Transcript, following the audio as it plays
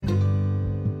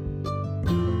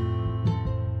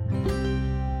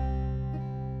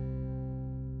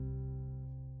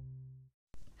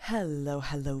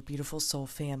Hello, beautiful soul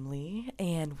family,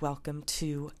 and welcome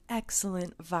to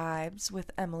Excellent Vibes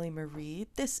with Emily Marie.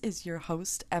 This is your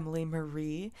host, Emily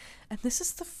Marie, and this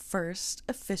is the first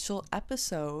official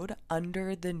episode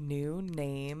under the new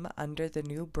name, under the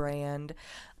new brand,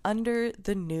 under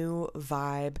the new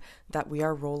vibe that we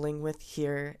are rolling with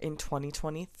here in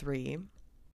 2023.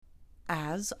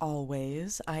 As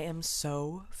always, I am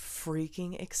so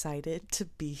freaking excited to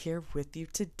be here with you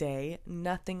today.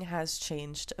 Nothing has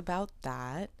changed about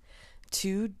that.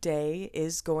 Today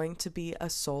is going to be a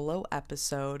solo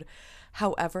episode.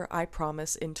 However, I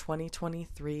promise in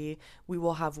 2023, we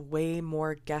will have way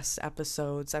more guest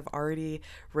episodes. I've already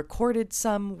recorded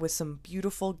some with some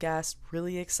beautiful guests.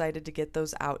 Really excited to get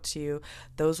those out to you.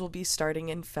 Those will be starting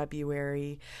in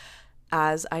February.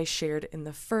 As I shared in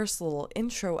the first little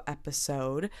intro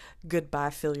episode,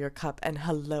 Goodbye Fill Your Cup and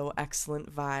Hello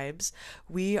Excellent Vibes,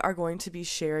 we are going to be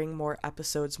sharing more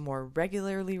episodes more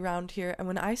regularly around here. And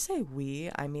when I say we,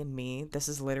 I mean me. This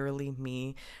is literally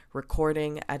me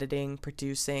recording, editing,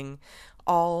 producing,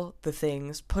 all the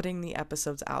things, putting the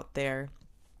episodes out there.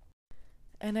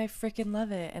 And I freaking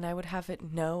love it, and I would have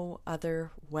it no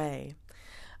other way.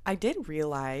 I did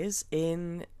realize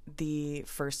in the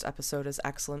first episode as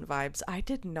Excellent Vibes, I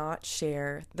did not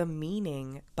share the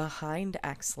meaning behind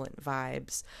Excellent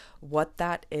Vibes, what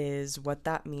that is, what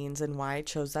that means, and why I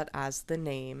chose that as the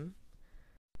name.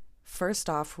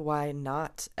 First off, why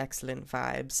not Excellent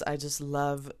Vibes? I just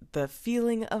love the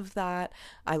feeling of that.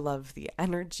 I love the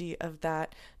energy of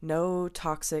that. No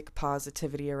toxic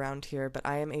positivity around here, but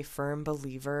I am a firm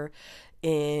believer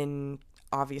in,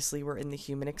 obviously, we're in the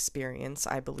human experience.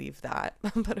 I believe that,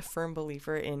 but a firm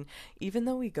believer in, even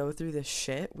though we go through this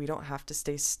shit, we don't have to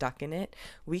stay stuck in it.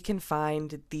 We can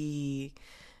find the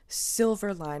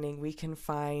silver lining, we can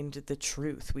find the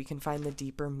truth, we can find the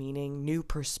deeper meaning, new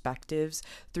perspectives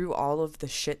through all of the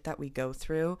shit that we go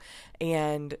through.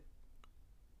 And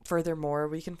furthermore,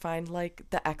 we can find like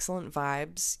the excellent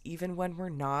vibes even when we're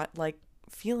not like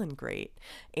feeling great.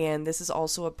 And this is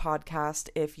also a podcast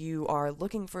if you are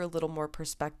looking for a little more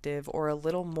perspective or a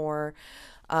little more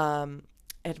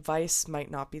advice might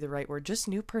not be the right word, just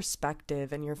new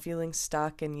perspective, and you're feeling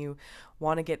stuck and you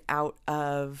want to get out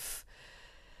of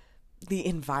the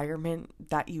environment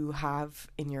that you have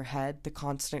in your head, the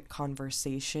constant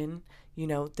conversation. You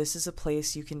know, this is a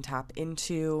place you can tap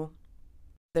into.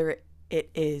 It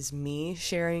is me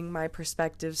sharing my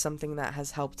perspective, something that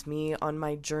has helped me on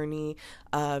my journey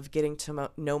of getting to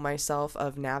know myself,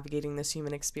 of navigating this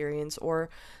human experience, or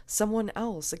someone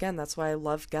else. Again, that's why I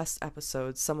love guest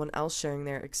episodes, someone else sharing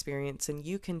their experience, and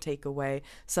you can take away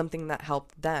something that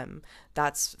helped them.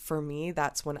 That's, for me,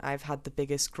 that's when I've had the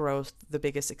biggest growth, the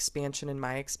biggest expansion in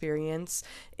my experience,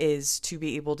 is to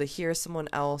be able to hear someone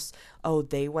else, oh,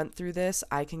 they went through this,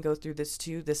 I can go through this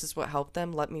too, this is what helped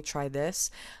them, let me try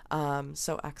this.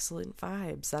 So excellent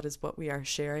vibes, that is what we are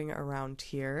sharing around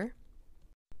here.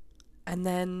 And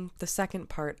then the second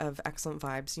part of Excellent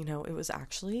Vibes, you know, it was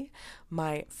actually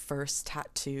my first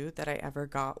tattoo that I ever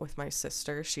got with my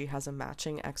sister. She has a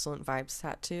matching Excellent Vibes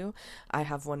tattoo. I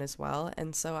have one as well.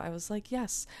 And so I was like,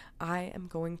 yes, I am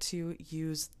going to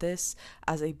use this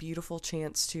as a beautiful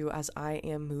chance to, as I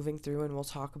am moving through, and we'll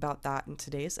talk about that in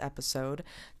today's episode,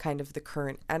 kind of the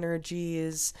current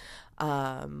energies,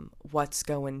 what's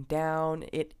going down.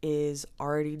 It is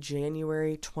already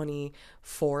January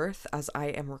 24th as I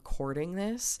am recording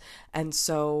this, and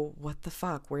so what the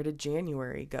fuck, where did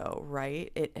January go,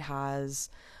 right? It has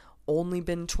only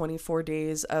been 24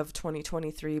 days of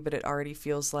 2023, but it already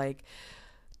feels like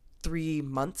 3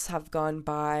 months have gone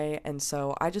by. And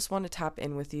so I just want to tap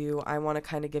in with you. I want to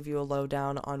kind of give you a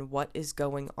lowdown on what is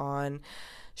going on,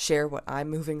 share what I'm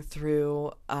moving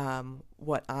through,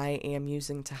 what I am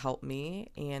using to help me,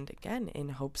 and again, in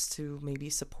hopes to maybe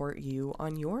support you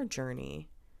on your journey.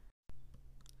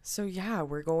 So yeah,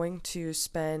 we're going to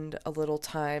spend a little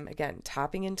time, again,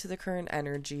 tapping into the current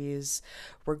energies.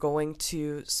 We're going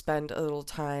to spend a little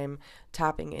time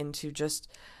tapping into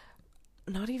just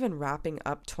not even wrapping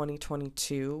up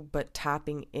 2022, but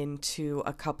tapping into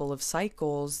a couple of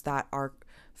cycles that are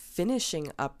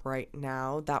finishing up right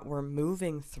now, that we're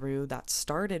moving through, that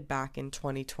started back in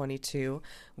 2022,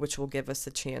 which will give us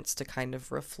a chance to kind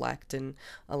of reflect and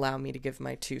allow me to give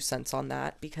my 2 cents on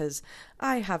that, because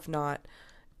I have not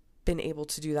been able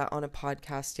to do that on a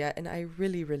podcast yet, and I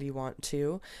really, really want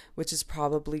to, which is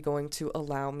probably going to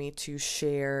allow me to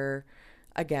share,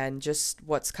 again, just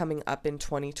what's coming up in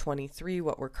 2023,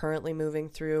 what we're currently moving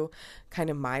through, kind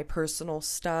of my personal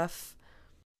stuff,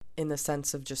 in the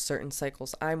sense of just certain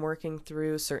cycles I'm working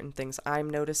through, certain things I'm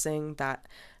noticing that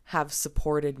have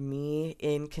supported me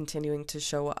in continuing to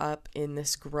show up in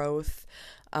this growth.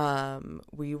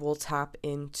 We will tap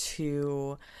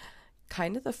into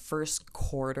kind of the first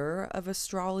quarter of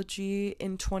astrology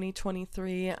in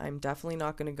 2023. I'm definitely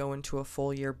not going to go into a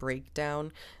full year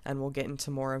breakdown, and we'll get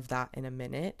into more of that in a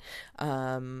minute.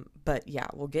 But yeah,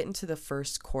 we'll get into the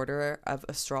first quarter of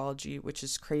astrology, which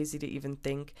is crazy to even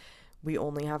think we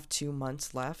only have 2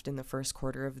 months left in the first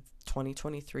quarter of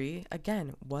 2023.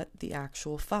 Again, what the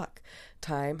actual fuck?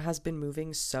 Time has been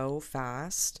moving so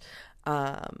fast,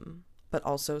 but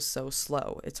also so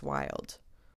slow. It's wild.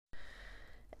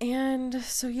 And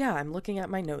so, yeah, I'm looking at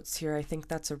my notes here. I think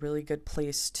that's a really good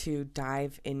place to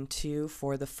dive into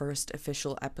for the first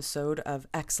official episode of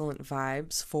Excellent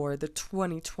Vibes for the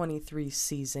 2023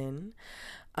 season.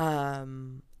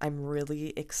 I'm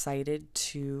really excited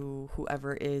to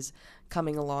whoever is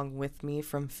coming along with me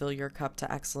from Fill Your Cup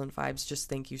to Excellent Vibes. Just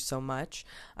thank you so much.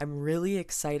 I'm really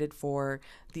excited for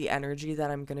the energy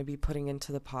that I'm going to be putting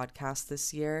into the podcast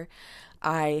this year.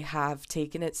 I have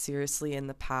taken it seriously in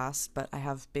the past, but I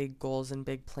have big goals and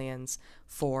big plans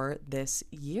for this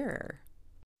year.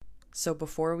 So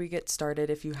before we get started,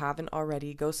 if you haven't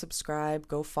already, go subscribe,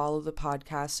 go follow the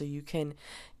podcast so you can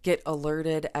get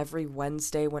alerted every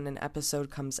Wednesday when an episode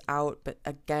comes out. But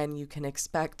again, you can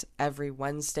expect every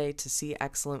Wednesday to see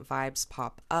Excellent Vibes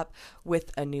pop up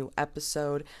with a new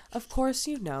episode. Of course,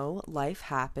 you know, life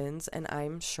happens, and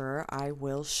I'm sure I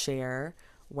will share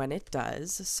when it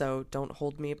does, so don't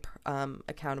hold me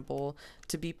accountable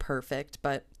to be perfect,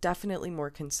 but definitely more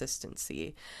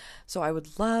consistency. So I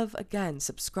would love, again,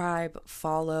 subscribe,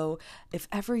 follow. If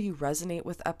ever you resonate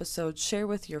with episodes, share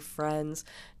with your friends,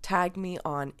 tag me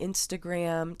on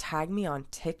Instagram, tag me on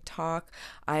TikTok.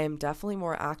 I am definitely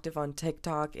more active on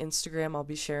TikTok. Instagram, I'll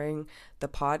be sharing the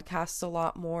podcast a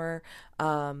lot more.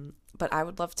 But I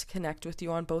would love to connect with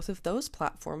you on both of those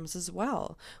platforms as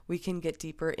well. We can get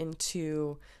deeper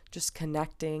into just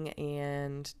connecting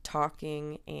and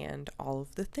talking and all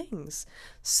of the things.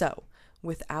 So,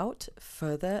 without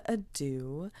further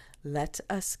ado, let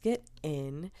us get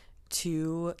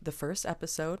into the first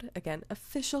episode, again,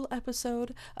 official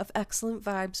episode of Excellent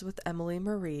Vibes with Emily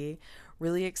Marie.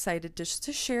 Really excited just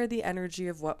to share the energy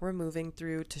of what we're moving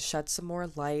through, to shed some more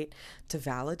light, to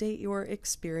validate your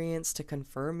experience, to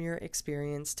confirm your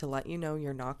experience, to let you know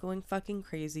you're not going fucking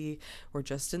crazy. We're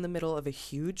just in the middle of a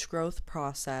huge growth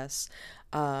process,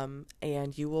 and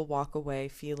you will walk away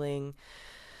feeling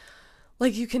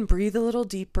like you can breathe a little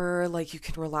deeper, like you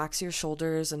can relax your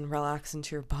shoulders and relax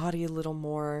into your body a little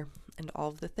more, and all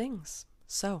of the things.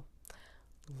 So,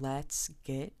 let's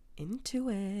get into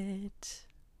it.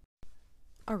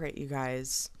 All right, you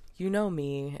guys, you know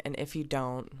me, and if you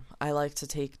don't, I like to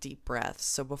take deep breaths.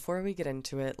 So before we get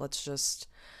into it, let's just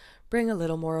bring a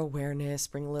little more awareness,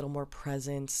 bring a little more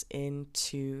presence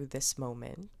into this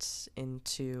moment,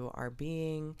 into our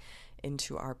being,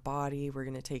 into our body. We're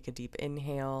going to take a deep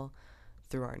inhale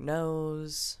through our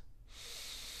nose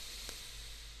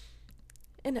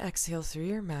and exhale through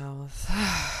your mouth.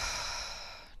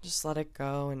 Just let it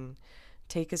go and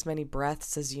take as many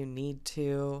breaths as you need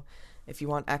to. If you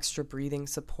want extra breathing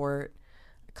support,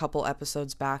 a couple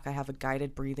episodes back, I have a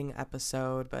guided breathing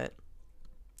episode, but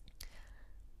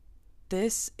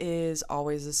this is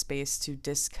always a space to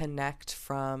disconnect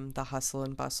from the hustle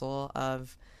and bustle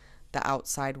of the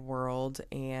outside world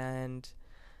and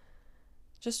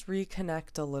just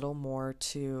reconnect a little more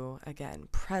to, again,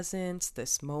 presence,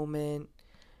 this moment,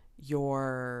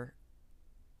 your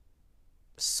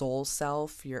soul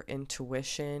self, your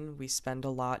intuition. We spend a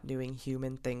lot doing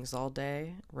human things all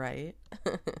day, right?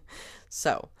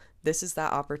 So this is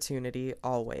that opportunity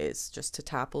always just to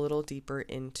tap a little deeper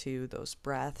into those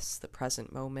breaths, the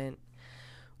present moment.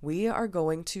 We are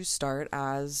going to start,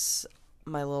 as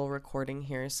my little recording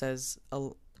here says,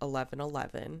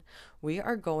 11:11. We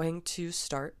are going to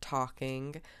start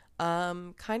talking,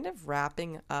 kind of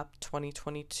wrapping up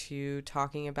 2022,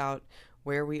 talking about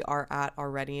where we are at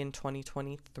already in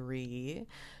 2023.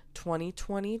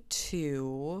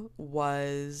 2022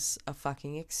 was a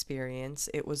fucking experience.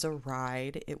 It was a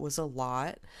ride. It was a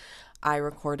lot. I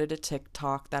recorded a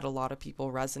TikTok that a lot of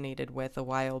people resonated with a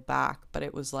while back, but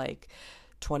it was like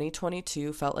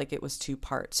 2022 felt like it was 2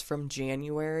 parts, from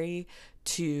January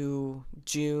to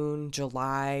June,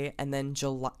 July, and then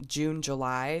June,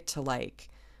 July to like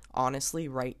honestly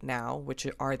right now, which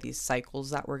are these cycles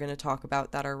that we're going to talk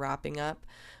about that are wrapping up.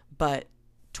 But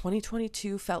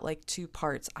 2022 felt like 2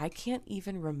 parts. I can't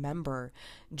even remember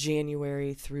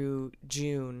January through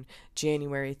June,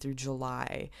 January through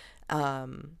July.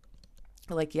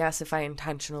 Like, yes, if I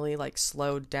intentionally like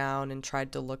slowed down and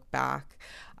tried to look back,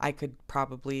 I could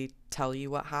probably tell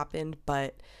you what happened,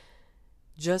 but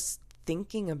just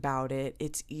thinking about it,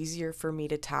 it's easier for me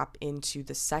to tap into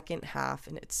the second half,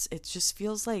 and it just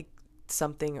feels like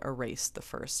something erased the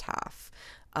first half.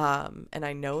 And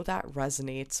I know that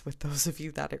resonates with those of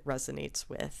you that it resonates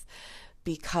with,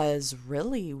 because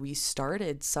really we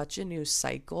started such a new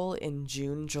cycle in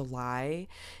June, July.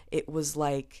 It was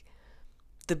like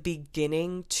the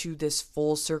beginning to this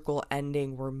full circle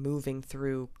ending we're moving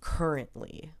through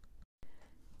currently.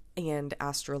 And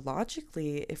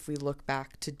astrologically, if we look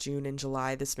back to June and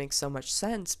July, this makes so much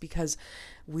sense because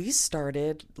we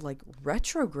started like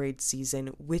retrograde season,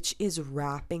 which is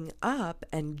wrapping up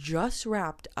and just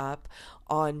wrapped up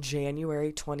on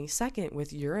January 22nd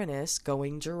with Uranus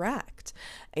going direct.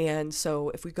 And so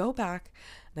if we go back,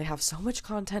 and I have so much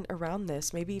content around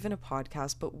this, maybe even a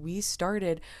podcast, but we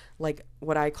started like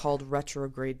what I called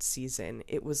retrograde season.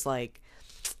 It was like,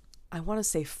 I want to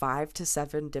say 5 to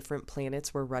 7 different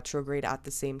planets were retrograde at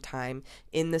the same time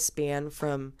in the span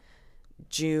from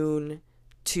June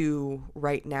to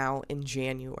right now in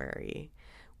January,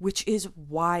 which is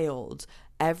wild.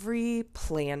 Every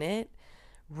planet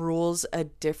rules a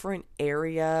different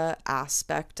area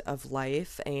aspect of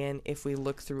life, and if we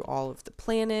look through all of the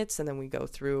planets and then we go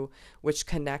through which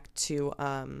connect to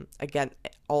again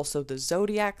also the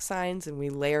zodiac signs, and we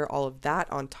layer all of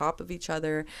that on top of each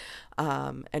other,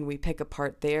 and we pick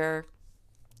apart there,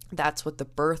 that's what the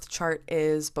birth chart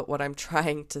is. But what I'm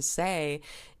trying to say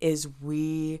is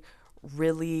we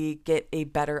really get a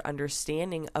better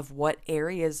understanding of what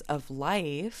areas of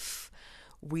life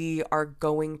we are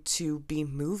going to be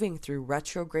moving through.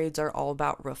 Retrogrades are all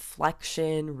about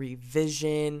reflection,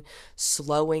 revision,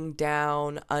 slowing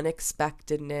down,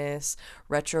 unexpectedness.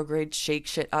 Retrograde shake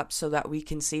shit up so that we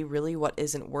can see really what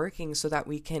isn't working, so that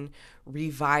we can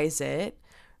revise it.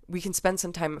 We can spend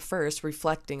some time at first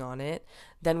reflecting on it.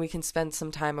 Then we can spend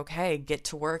some time, okay, get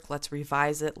to work. Let's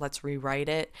revise it. Let's rewrite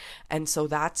it. And so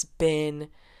that's been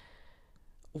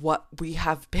what we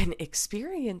have been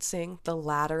experiencing the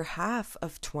latter half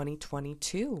of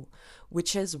 2022,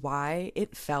 which is why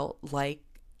it felt like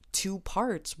 2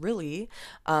 parts, really,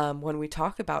 when we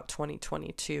talk about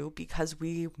 2022, because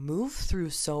we move through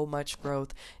so much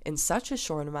growth in such a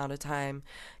short amount of time.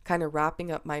 Kind of wrapping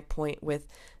up my point with,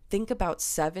 think about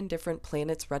 7 different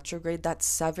planets retrograde. That's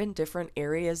 7 different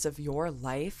areas of your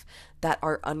life that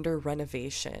are under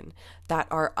renovation, that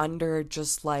are under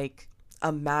just like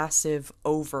a massive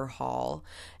overhaul.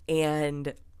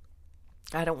 And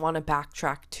I don't want to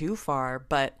backtrack too far,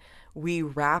 but we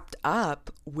wrapped up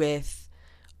with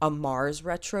a Mars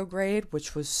retrograde,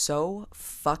 which was so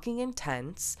fucking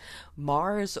intense.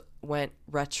 Mars went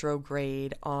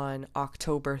retrograde on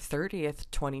October 30th,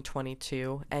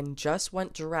 2022, and just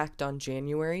went direct on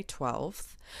January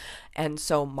 12th. And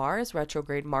so Mars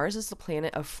retrograde, Mars is the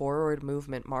planet of forward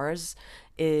movement. Mars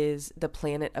is the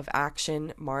planet of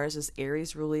action. Mars is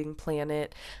Aries ruling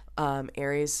planet.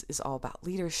 Aries is all about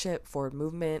leadership, forward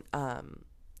movement,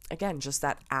 again, just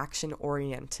that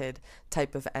action-oriented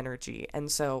type of energy.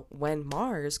 And so when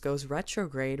Mars goes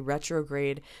retrograde,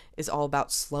 retrograde is all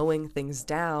about slowing things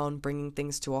down, bringing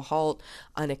things to a halt,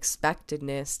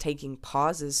 unexpectedness, taking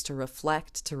pauses to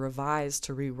reflect, to revise,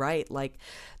 to rewrite. Like,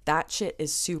 that shit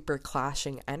is super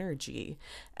clashing energy.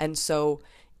 And so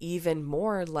even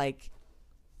more like,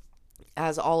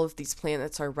 as all of these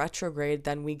planets are retrograde,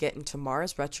 then we get into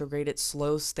Mars retrograde, it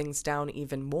slows things down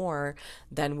even more.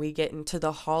 Then we get into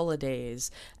the holidays,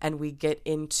 and we get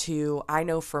into, I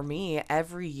know for me,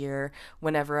 every year,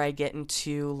 whenever I get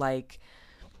into like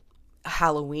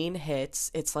Halloween hits,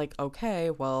 it's like, okay,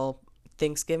 well,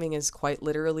 Thanksgiving is quite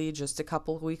literally just a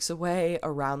couple of weeks away,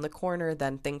 around the corner.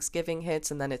 Then Thanksgiving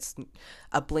hits, and then it's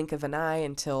a blink of an eye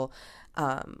until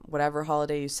whatever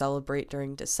holiday you celebrate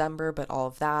during December, but all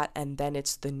of that, and then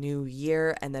it's the new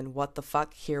year, and then what the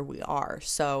fuck, here we are.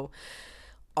 So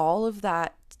all of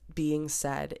that being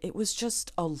said, it was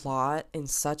just a lot in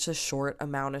such a short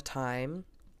amount of time.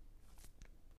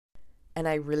 And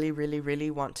I really, really,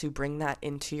 really want to bring that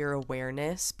into your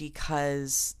awareness,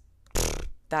 because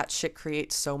that shit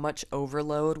creates so much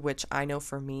overload, which I know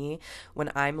for me,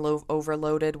 when I'm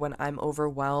overloaded, when I'm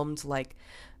overwhelmed, like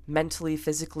mentally,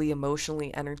 physically,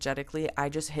 emotionally, energetically, I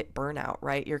just hit burnout,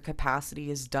 right? Your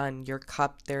capacity is done. Your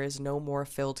cup, there is no more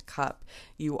filled cup.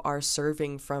 You are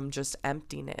serving from just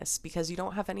emptiness because you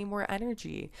don't have any more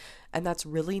energy. And that's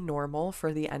really normal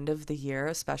for the end of the year,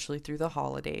 especially through the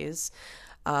holidays.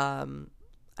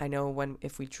 I know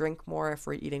if we drink more, if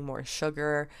we're eating more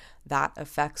sugar, that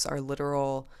affects our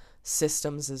literal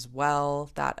systems as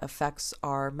well that affects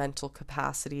our mental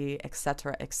capacity,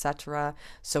 etc., etc.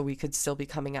 So we could still be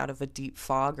coming out of a deep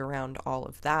fog around all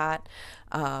of that.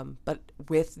 But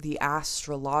with the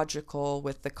astrological,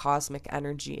 with the cosmic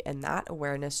energy and that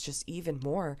awareness, just even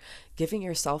more, giving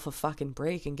yourself a fucking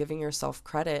break and giving yourself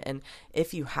credit. And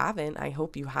if you haven't, I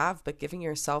hope you have, but giving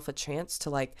yourself a chance to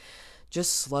like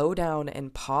just slow down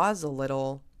and pause a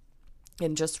little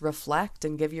and just reflect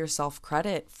and give yourself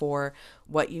credit for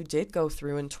what you did go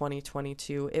through in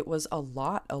 2022. It was a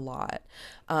lot.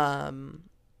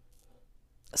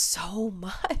 So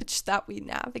much that we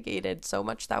navigated, so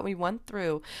much that we went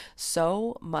through,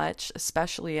 so much,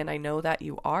 especially, and I know that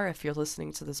you are, if you're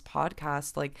listening to this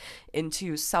podcast, like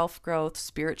into self-growth,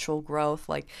 spiritual growth,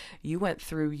 like you went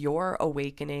through your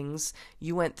awakenings,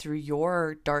 you went through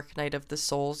your dark night of the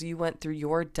souls, you went through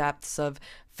your depths of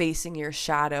facing your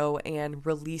shadow and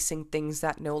releasing things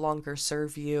that no longer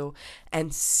serve you.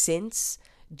 And since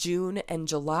June and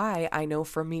July, I know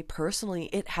for me personally,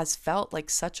 it has felt like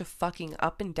such a fucking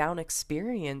up and down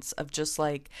experience of just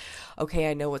like, okay,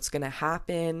 I know what's gonna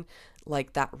happen,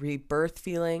 like that rebirth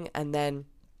feeling. And then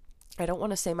I don't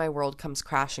want to say my world comes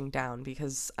crashing down,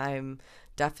 because I'm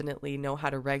definitely know how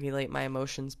to regulate my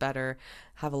emotions better,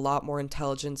 have a lot more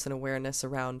intelligence and awareness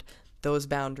around those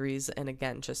boundaries, and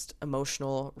again, just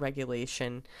emotional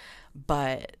regulation.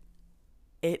 But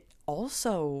it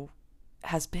also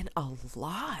has been a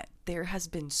lot. There has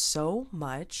been so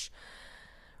much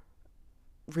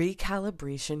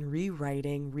recalibration,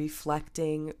 rewriting,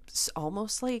 reflecting,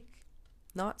 almost like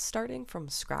not starting from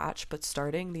scratch, but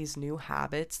starting these new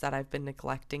habits that I've been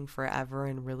neglecting forever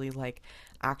and really like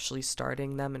actually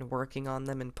starting them and working on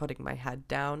them and putting my head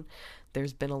down.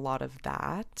 There's been a lot of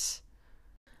that.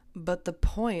 But the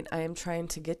point I am trying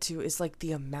to get to is like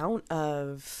the amount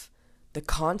of the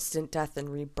constant death and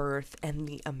rebirth and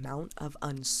the amount of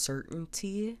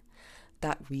uncertainty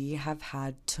that we have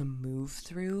had to move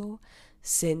through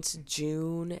since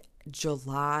June,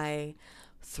 July,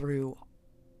 through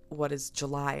what is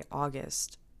July,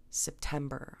 August,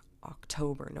 September,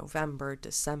 October, November,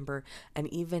 December, and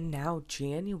even now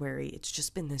January. It's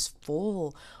just been this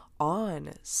full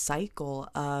on cycle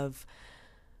of,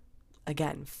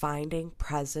 again, finding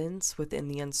presence within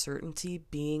the uncertainty,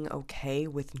 being okay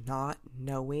with not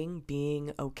knowing,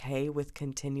 being okay with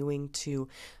continuing to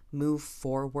move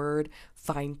forward,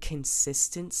 find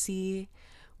consistency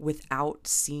without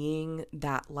seeing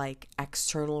that like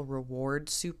external reward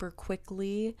super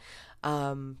quickly,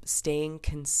 staying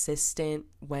consistent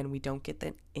when we don't get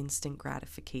the instant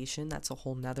gratification. That's a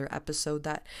whole nother episode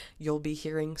that you'll be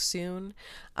hearing soon.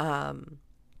 And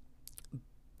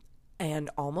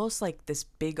almost like this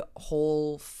big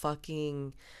whole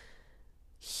fucking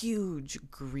huge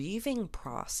grieving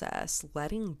process,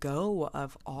 letting go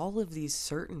of all of these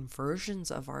certain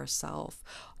versions of ourselves,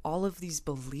 all of these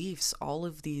beliefs, all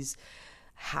of these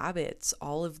habits,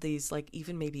 all of these like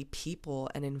even maybe people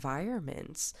and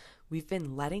environments. We've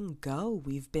been letting go.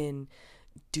 We've been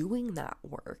doing that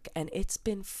work, and it's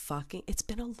been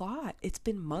a lot. It's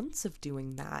been months of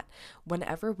doing that.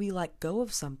 Whenever we let go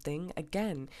of something,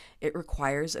 again, it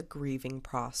requires a grieving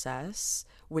process,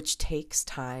 which takes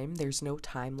time. There's no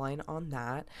timeline on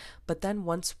that. But then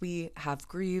once we have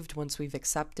grieved, once we've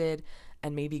accepted,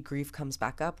 and maybe grief comes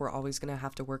back up, we're always going to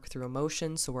have to work through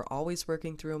emotions. So we're always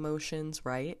working through emotions,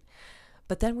 right?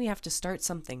 But then we have to start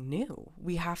something new.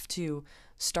 We have to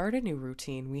start a new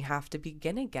routine. We have to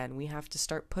begin again. We have to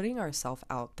start putting ourselves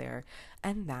out there.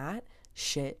 And that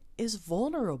shit is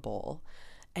vulnerable.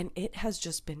 And it has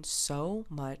just been so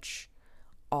much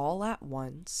all at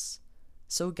once.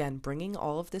 So again, bringing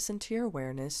all of this into your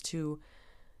awareness to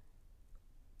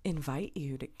invite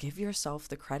you to give yourself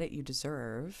the credit you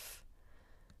deserve.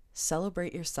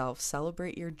 Celebrate yourself,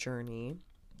 celebrate your journey.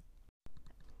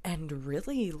 And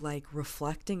really like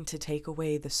reflecting to take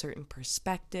away the certain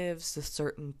perspectives, the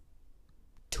certain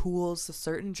tools, the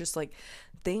certain just like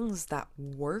things that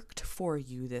worked for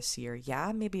you this year.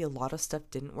 Yeah, maybe a lot of stuff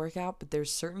didn't work out, but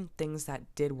there's certain things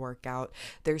that did work out.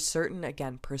 There's certain,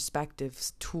 again,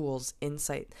 perspectives, tools,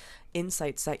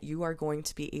 insights that you are going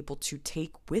to be able to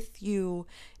take with you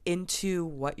into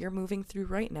what you're moving through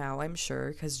right now, I'm sure,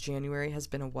 because January has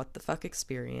been a what the fuck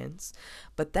experience.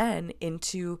 But then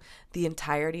into the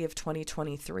entirety of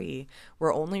 2023,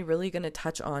 we're only really going to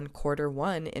touch on quarter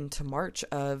one into March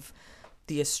of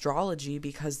the astrology,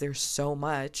 because there's so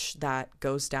much that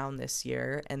goes down this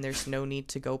year and there's no need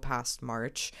to go past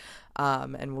March.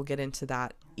 And we'll get into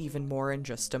that even more in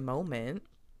just a moment.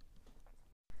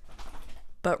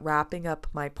 But wrapping up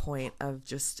my point of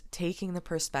just taking the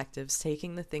perspectives,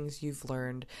 taking the things you've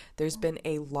learned, there's been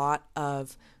a lot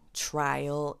of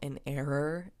trial and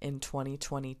error in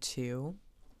 2022.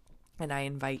 And I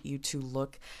invite you to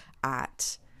look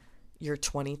at your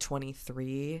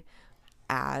 2023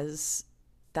 as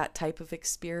that type of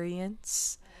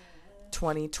experience.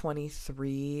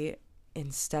 2023,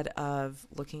 instead of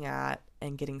looking at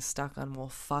and getting stuck on, well,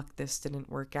 fuck, this didn't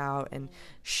work out, and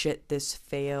shit, this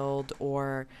failed,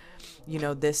 or,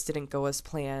 this didn't go as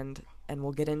planned, and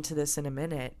we'll get into this in a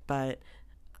minute, but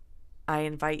I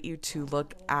invite you to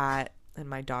look at, and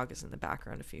my dog is in the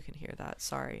background if you can hear that,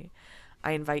 sorry.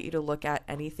 I invite you to look at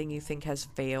anything you think has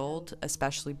failed,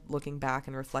 especially looking back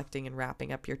and reflecting and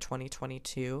wrapping up your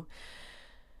 2022,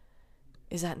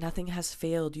 is that nothing has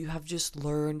failed. You have just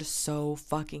learned so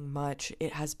fucking much.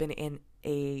 It has been in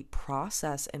a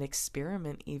process, an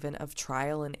experiment even, of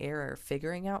trial and error,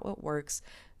 figuring out what works,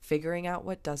 figuring out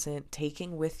what doesn't,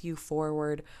 taking with you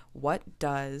forward what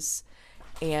does.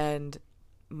 And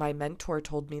my mentor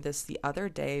told me this the other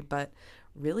day, but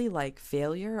really, like,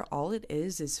 failure, all it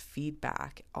is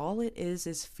feedback. All it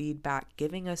is feedback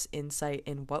giving us insight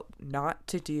in what not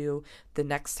to do the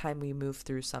next time we move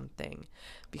through something.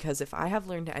 Because if I have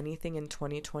learned anything in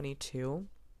 2022,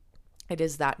 it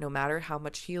is that no matter how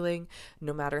much healing,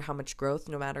 no matter how much growth,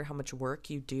 no matter how much work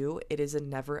you do, it is a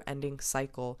never-ending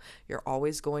cycle. You're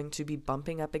always going to be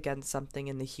bumping up against something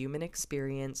in the human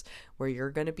experience where you're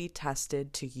going to be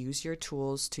tested to use your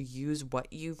tools, to use what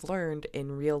you've learned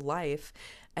in real life,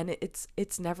 and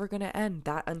it's never going to end.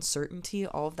 That uncertainty,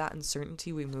 all of that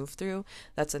uncertainty we move through,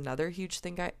 that's another huge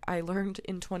thing I learned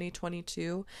in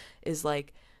 2022, is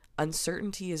like,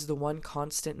 uncertainty is the one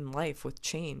constant in life with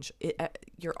change.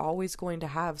 You're always going to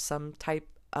have some type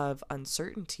of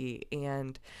uncertainty,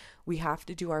 and we have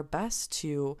to do our best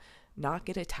to not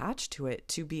get attached to it,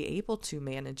 to be able to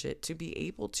manage it, to be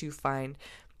able to find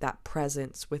that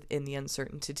presence within the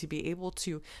uncertainty, to be able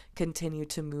to continue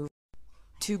to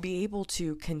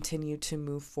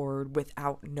move forward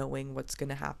without knowing what's going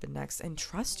to happen next, and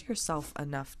trust yourself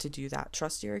enough to do that.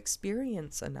 Trust your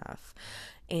experience enough.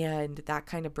 And that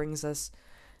kind of brings us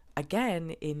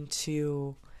again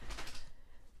into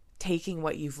taking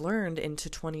what you've learned into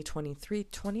 2023.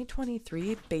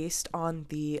 2023, based on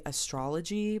the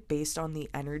astrology, based on the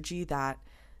energy that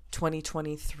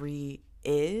 2023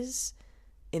 is,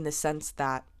 in the sense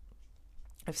that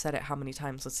I've said it how many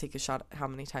times? Let's take a shot at how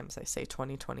many times I say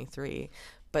 2023.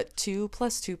 But 2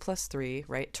 + 2 + 3,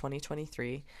 right?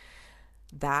 2023.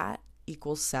 That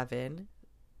equals 7.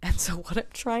 And so what I'm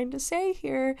trying to say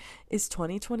here is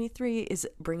 2023 is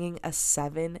bringing a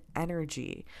 7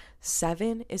 energy.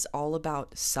 7 is all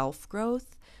about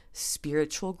self-growth,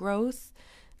 spiritual growth,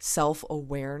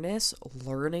 self-awareness,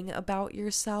 learning about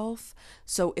yourself.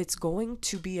 So it's going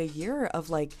to be a year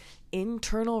of like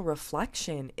internal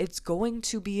reflection. It's going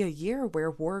to be a year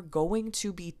where we're going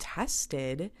to be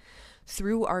tested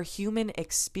through our human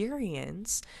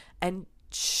experience, and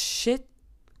shit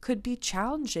could be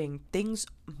challenging. Things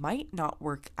might not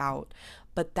work out,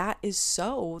 but that is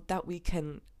so that we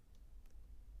can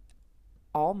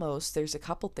there's a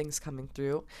couple things coming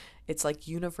through. It's like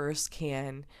universe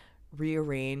can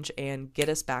rearrange and get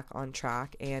us back on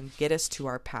track and get us to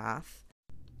our path.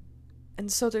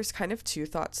 And so there's kind of 2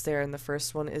 thoughts there. And the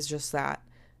first one is just that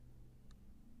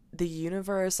the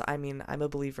universe, I'm a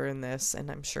believer in this, and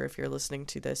I'm sure if you're listening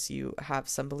to this, you have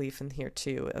some belief in here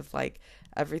too, of like,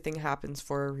 everything happens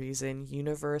for a reason.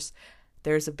 Universe,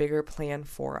 there's a bigger plan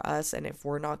for us, and if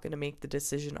we're not going to make the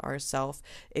decision ourselves,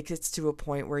 it gets to a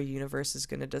point where universe is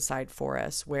going to decide for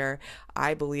us, where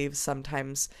I believe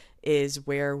sometimes is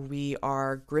where we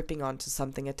are gripping onto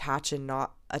something,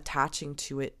 not attaching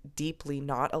to it deeply,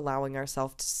 not allowing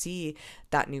ourselves to see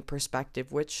that new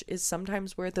perspective, which is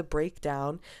sometimes where the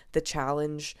breakdown, the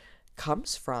challenge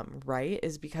comes from, right?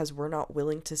 Is because we're not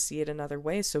willing to see it another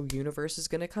way. So universe is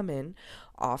going to come in,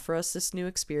 offer us this new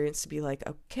experience to be like,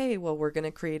 okay, well, we're going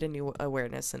to create a new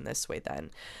awareness in this way then.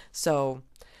 So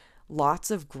lots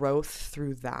of growth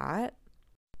through that.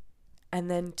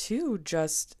 And then 2,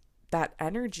 just that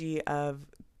energy of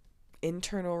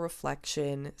internal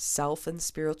reflection, self and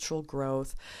spiritual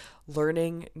growth,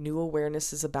 learning new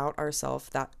awarenesses about ourselves,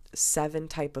 that 7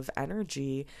 type of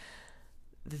energy,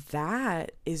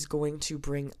 that is going to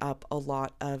bring up a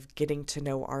lot of getting to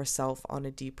know ourselves on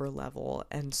a deeper level.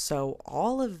 And so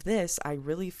all of this, I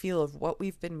really feel, of what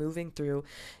we've been moving through,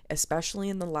 especially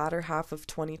in the latter half of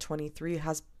 2022,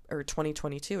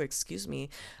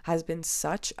 has been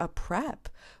such a prep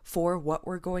for what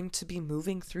we're going to be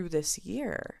moving through this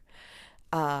year.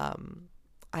 I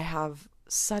have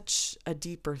such a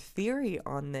deeper theory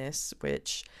on this,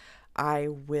 which I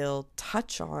will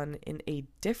touch on in a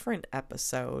different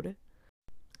episode.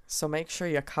 So make sure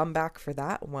you come back for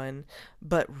that one.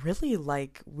 But really,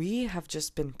 like, we have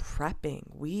just been prepping.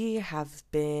 We have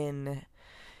been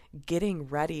getting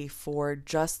ready for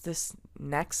just this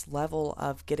next level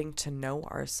of getting to know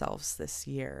ourselves this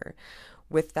year.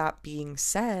 With that being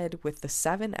said, with the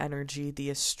 7 energy, the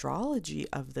astrology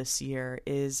of this year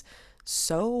is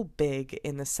so big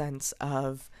in the sense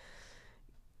of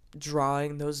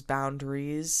drawing those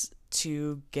boundaries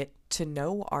to get to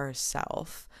know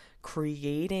ourselves,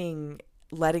 creating,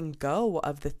 letting go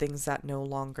of the things that no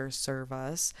longer serve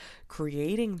us,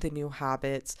 creating the new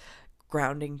habits,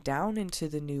 grounding down into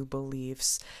the new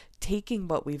beliefs, taking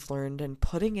what we've learned and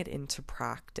putting it into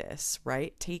practice,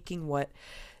 right? Taking what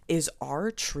is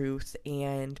our truth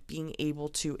and being able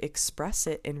to express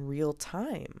it in real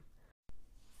time.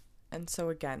 And so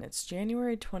again, it's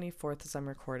January 24th as I'm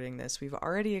recording this. We've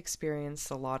already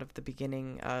experienced a lot of the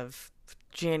beginning of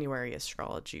January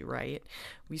astrology, right?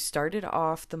 We started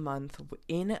off the month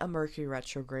in a Mercury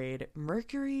retrograde.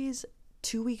 Mercury's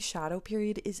 2-week shadow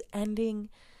period is ending.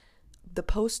 The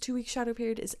post 2-week shadow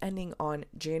period is ending on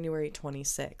January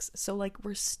 26th. So like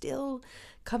we're still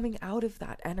coming out of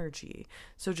that energy.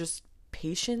 So just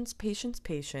patience, patience,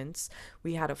 patience.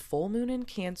 We had a full moon in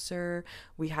Cancer.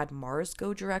 We had Mars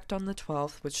go direct on the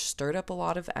 12th, which stirred up a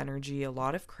lot of energy, a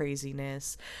lot of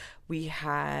craziness. We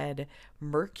had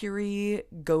Mercury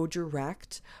go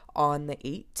direct on the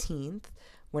 18th.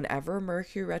 Whenever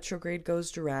Mercury retrograde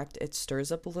goes direct, it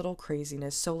stirs up a little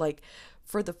craziness. So like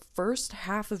for the first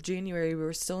half of January, we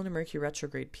were still in a Mercury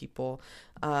retrograde, people.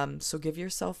 So give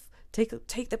yourself,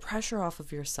 take the pressure off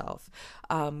of yourself.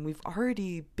 We've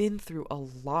already been through a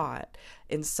lot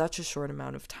in such a short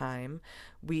amount of time.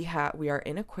 We are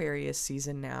in Aquarius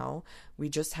season now. We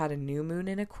just had a new moon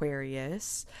in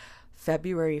Aquarius.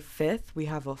 February 5th, we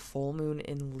have a full moon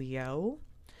in Leo.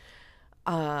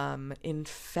 In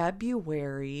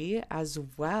February as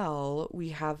well, we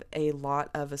have a lot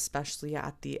of, especially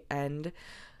at the end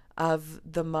of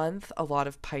the month, a lot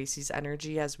of Pisces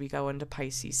energy as we go into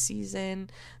Pisces season.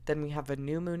 Then we have a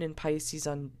new moon in Pisces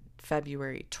on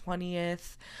February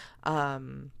 20th.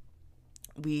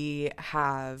 We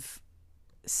have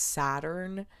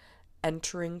Saturn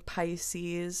entering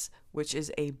Pisces, which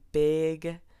is a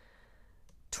big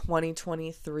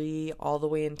 2023 all the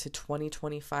way into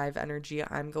 2025 energy.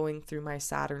 I'm going through my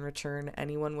Saturn return.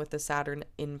 Anyone with a Saturn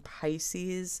in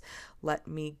Pisces, let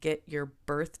me get your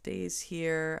birthdays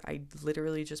here. I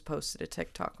literally just posted a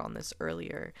TikTok on this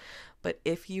earlier. But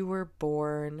if you were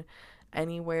born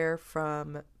anywhere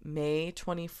from May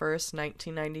 21st,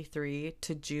 1993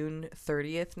 to June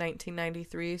 30th,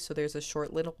 1993, so there's a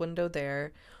short little window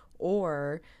there,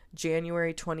 or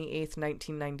January 28th,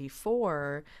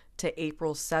 1994 to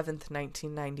April 7th,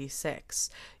 1996.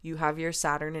 You have your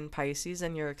Saturn in Pisces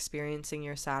and you're experiencing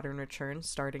your Saturn return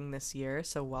starting this year.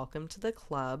 So welcome to the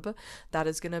club. That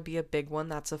is going to be a big one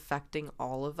that's affecting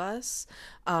all of us.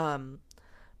 But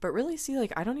really see,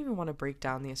 like, I don't even want to break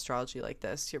down the astrology like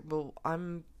this.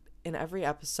 In every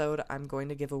episode, I'm going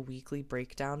to give a weekly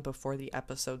breakdown before the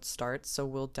episode starts. So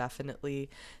we'll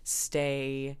definitely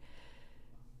stay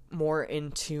more in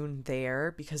tune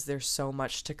there because there's so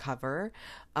much to cover.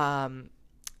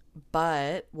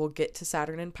 But we'll get to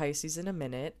Saturn in Pisces in a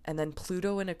minute, and then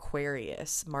Pluto in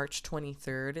Aquarius, March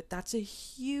 23rd. That's a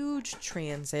huge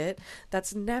transit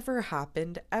that's never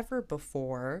happened ever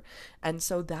before, and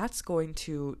so that's going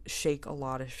to shake a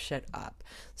lot of shit up.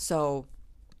 So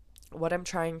what I'm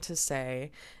trying to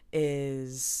say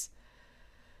is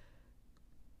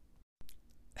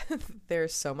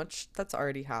there's so much that's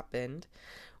already happened.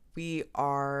 We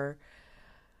are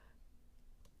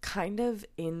kind of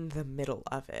in the middle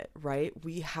of it, right?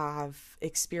 We have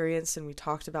experienced, and we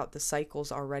talked about the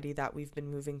cycles already that we've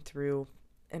been moving through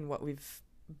and what we've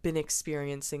been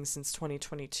experiencing since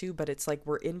 2022, but it's like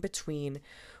we're in between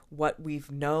what we've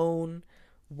known,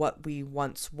 what we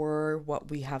once were,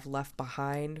 what we have left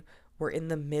behind. We're in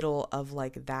the middle of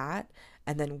like that,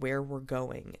 and then where we're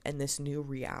going and this new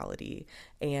reality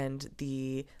and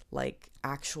the like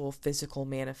actual physical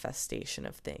manifestation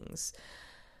of things.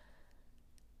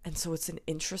 And so it's an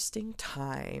interesting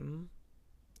time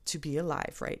to be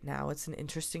alive right now. It's an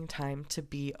interesting time to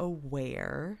be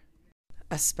aware,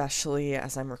 especially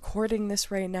as I'm recording this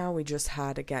right now. We just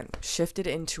had, again, shifted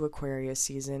into Aquarius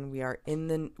season.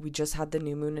 We just had the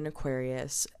new moon in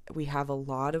Aquarius. We have a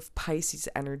lot of Pisces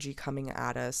energy coming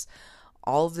at us.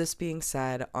 All of this being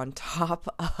said, on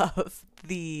top of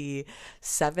the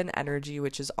 7 energy,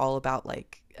 which is all about,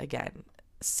 like, again,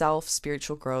 self,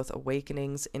 spiritual growth,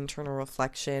 awakenings, internal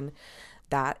reflection,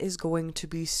 that is going to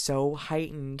be so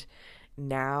heightened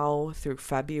now through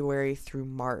February through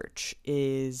March.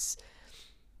 Is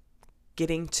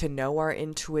getting to know our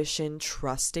intuition,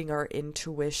 trusting our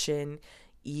intuition,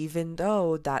 even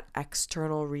though that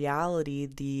external reality,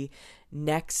 the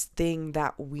next thing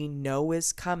that we know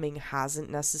is coming,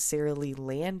 hasn't necessarily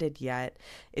landed yet.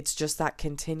 It's just that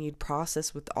continued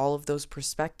process with all of those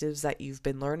perspectives that you've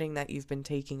been learning, that you've been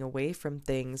taking away from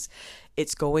things.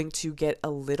 It's going to get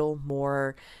a little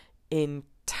more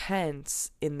intense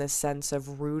in the sense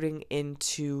of rooting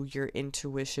into your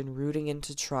intuition, rooting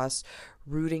into trust,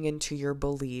 rooting into your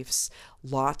beliefs,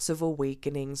 lots of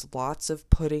awakenings, lots of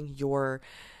putting your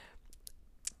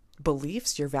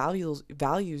beliefs, your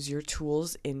values, your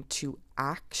tools into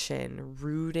action,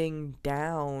 rooting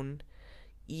down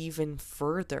even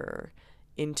further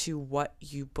into what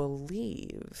you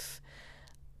believe.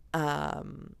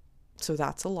 So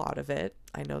that's a lot of it.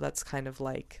 I know that's kind of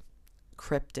like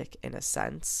cryptic in a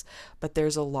sense, but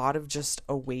there's a lot of just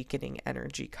awakening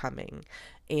energy coming.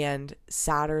 And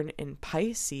Saturn in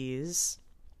Pisces,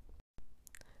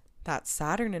 that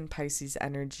Saturn in Pisces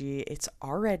energy, it's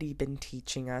already been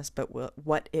teaching us, but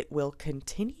what it will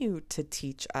continue to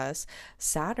teach us,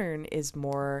 Saturn is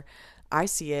more, I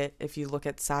see it, if you look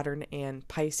at Saturn and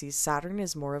Pisces, Saturn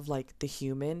is more of like the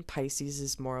human, Pisces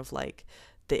is more of like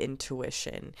the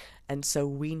intuition. And so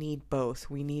we need both.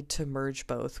 We need to merge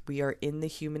both. We are in the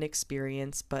human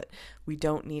experience, but we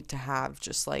don't need to have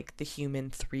just like the human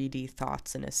 3D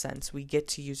thoughts in a sense. We get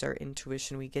to use our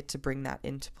intuition. We get to bring that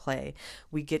into play.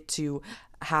 We get to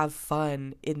have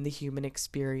fun in the human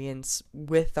experience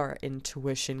with our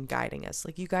intuition guiding us.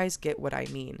 Like, you guys get what I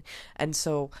mean. And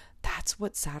so that's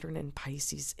what Saturn in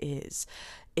Pisces is.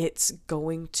 It's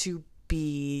going to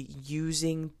be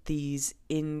using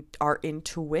our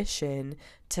intuition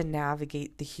to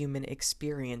navigate the human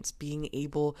experience, being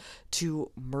able to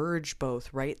merge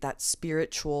both, right? That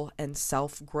spiritual and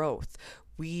self-growth.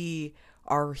 We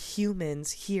are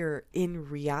humans here in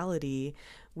reality.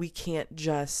 We can't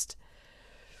just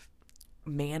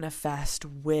manifest,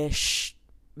 wish,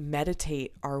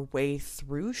 meditate our way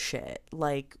through shit.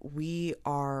 Like, we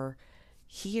are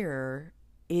here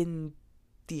in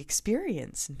the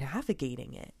experience,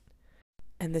 navigating it.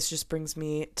 And this just brings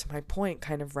me to my point,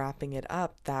 kind of wrapping it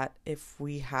up, that if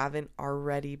we haven't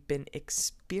already been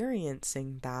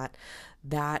experiencing that,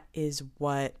 that is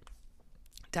what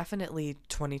definitely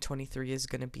 2023 is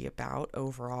going to be about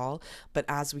overall. But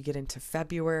as we get into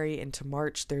February, into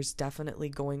March, there's definitely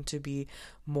going to be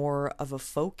more of a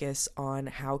focus on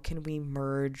how can we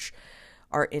merge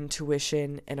our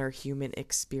intuition and our human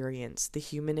experience. The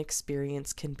human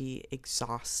experience can be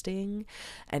exhausting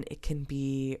and it can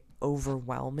be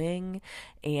overwhelming,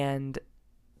 and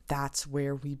that's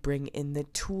where we bring in the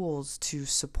tools to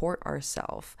support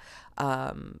ourselves.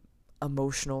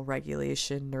 Emotional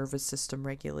regulation, nervous system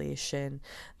regulation.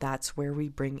 That's where we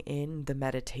bring in the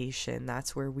meditation.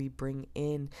 That's where we bring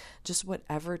in just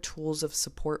whatever tools of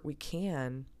support we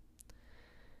can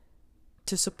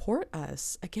to support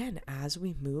us, again, as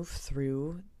we move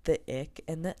through the ick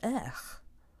and the ugh.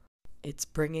 It's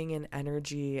bringing an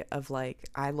energy of, like,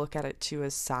 I look at it too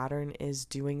as Saturn is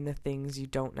doing the things you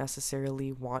don't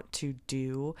necessarily want to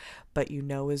do, but you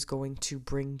know is going to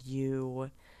bring you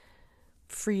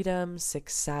freedom,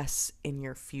 success in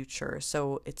your future.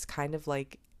 So it's kind of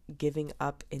like giving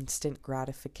up instant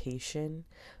gratification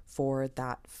for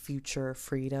that future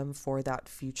freedom, for that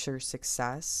future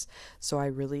success. So I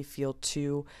really feel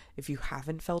too, if you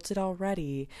haven't felt it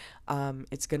already,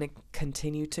 it's going to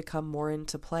continue to come more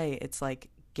into play. It's like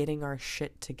getting our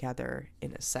shit together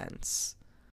in a sense.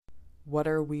 What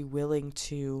are we willing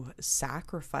to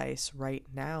sacrifice right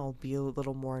now? Be a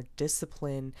little more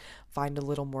disciplined, find a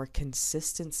little more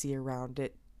consistency around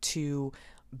it to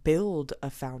build a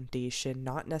foundation,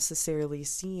 not necessarily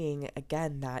seeing,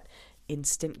 again, that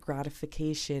instant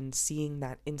gratification, seeing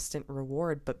that instant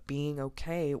reward, but being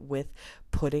okay with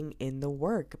putting in the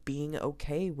work, being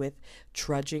okay with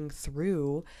trudging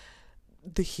through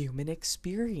the human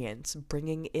experience,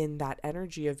 bringing in that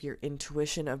energy of your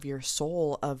intuition, of your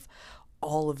soul, of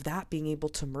all of that, being able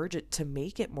to merge it to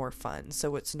make it more fun.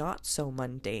 So it's not so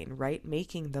mundane, right?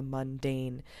 Making the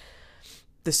mundane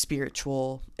the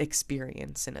spiritual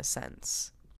experience in a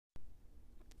sense.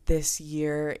 This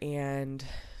year, and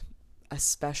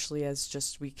especially as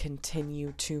just we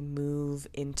continue to move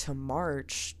into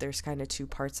March, there's kind of two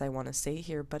parts I want to say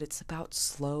here, but it's about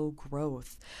slow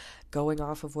growth. Going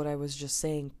off of what I was just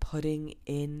saying, putting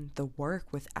in the work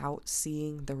without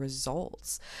seeing the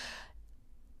results.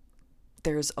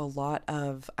 There's a lot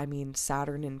of,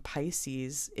 Saturn in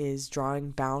Pisces is drawing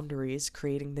boundaries,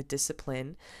 creating the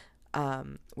discipline,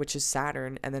 which is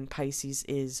Saturn, and then Pisces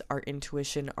is our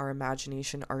intuition, our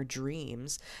imagination, our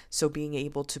dreams. So being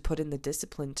able to put in the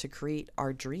discipline to create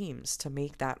our dreams, to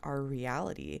make that our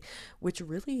reality, which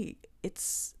really, it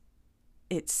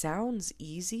sounds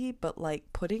easy, but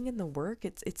like putting in the work,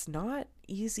 it's not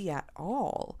easy at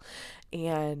all.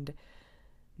 And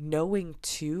knowing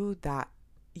too that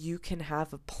you can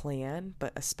have a plan,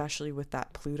 but especially with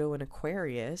that Pluto and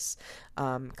Aquarius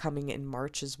coming in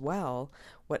March as well,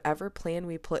 whatever plan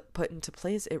we put into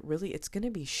place, it's going to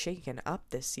be shaken up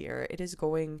this year. It is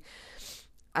going,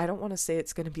 I don't want to say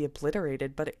it's going to be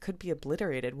obliterated, but it could be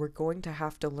obliterated. We're going to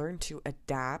have to learn to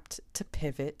adapt, to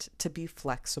pivot, to be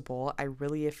flexible.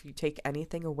 If you take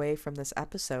anything away from this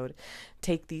episode,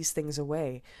 take these things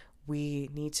away. We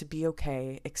need to be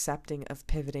okay, accepting of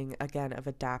pivoting, again, of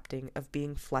adapting, of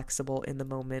being flexible in the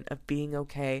moment, of being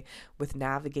okay with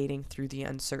navigating through the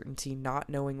uncertainty, not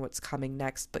knowing what's coming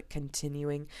next, but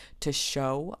continuing to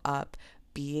show up,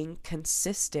 being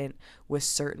consistent with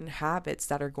certain habits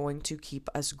that are going to keep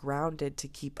us grounded, to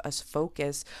keep us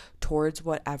focused towards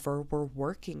whatever we're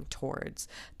working towards.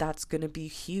 That's going to be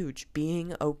huge.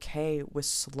 Being okay with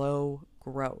slow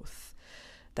growth.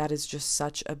 That is just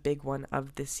such a big one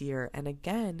of this year. And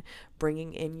again,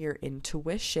 bringing in your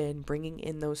intuition, bringing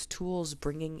in those tools,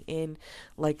 bringing in,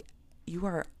 like, you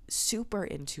are super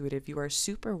intuitive, you are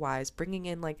super wise, bringing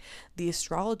in like the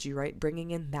astrology, right?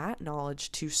 Bringing in that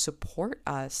knowledge to support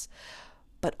us.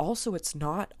 But also, it's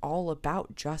not all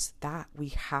about just that. We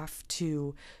have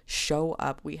to show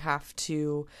up. We have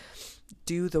to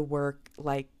do the work,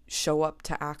 like show up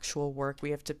to actual work.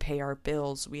 We have to pay our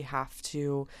bills. We have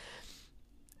to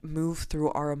move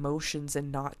through our emotions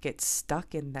and not get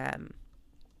stuck in them,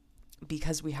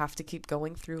 because we have to keep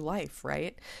going through life,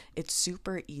 right? It's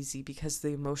super easy because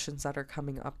the emotions that are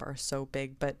coming up are so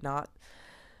big, but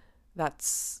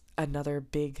that's another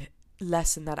big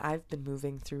lesson that I've been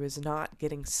moving through, is not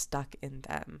getting stuck in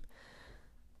them,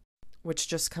 which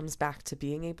just comes back to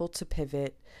being able to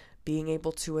pivot, being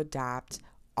able to adapt,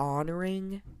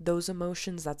 honoring those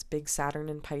emotions. That's big Saturn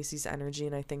and Pisces energy.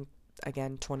 And I think,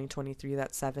 again, 2023,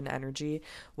 that 7 energy,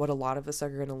 what a lot of us are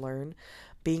going to learn,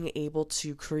 being able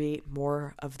to create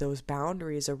more of those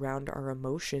boundaries around our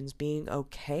emotions, being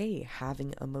okay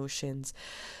having emotions,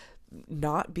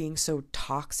 not being so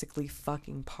toxically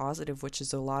fucking positive, which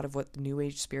is a lot of what the New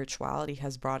Age spirituality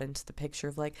has brought into the picture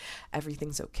of like,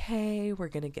 everything's okay, we're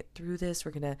gonna get through this,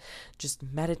 we're gonna just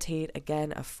meditate,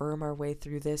 again, affirm our way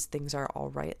through this, things are all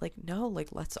right. Like, no, like,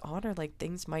 let's honor, like,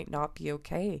 things might not be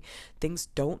okay, things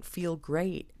don't feel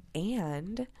great,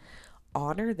 and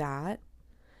honor that.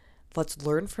 Let's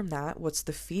learn from that. What's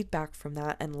the feedback from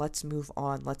that? And let's move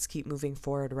on. Let's keep moving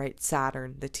forward, right?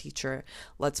 Saturn, the teacher.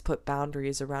 Let's put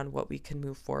boundaries around what we can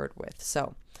move forward with.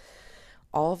 So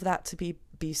all of that to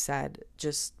be said,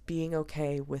 just being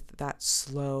okay with that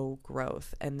slow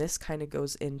growth. And this kind of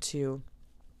goes into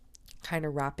kind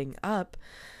of wrapping up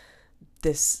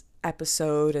this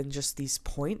episode and just these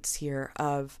points here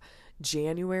of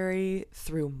January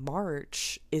through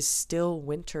March is still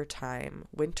winter time.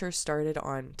 Winter started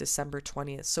on December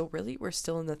 20th. So really, we're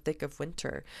still in the thick of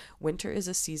winter. Winter is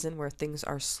a season where things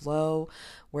are slow,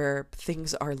 where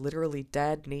things are literally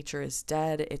dead. Nature is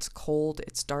dead. It's cold.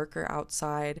 It's darker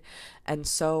outside. And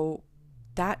so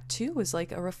that too is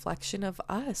like a reflection of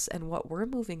us and what we're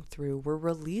moving through. We're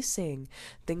releasing.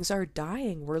 Things are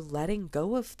dying. We're letting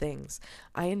go of things.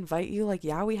 I invite you, like,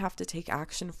 yeah, we have to take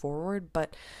action forward,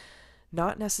 but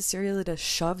not necessarily to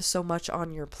shove so much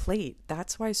on your plate.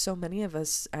 That's why so many of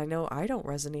us, I know I don't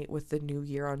resonate with the new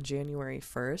year on January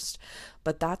 1st,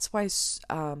 but that's why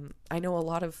I know a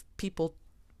lot of people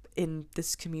in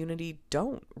this community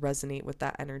don't resonate with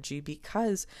that energy,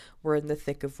 because we're in the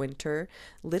thick of winter.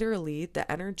 Literally,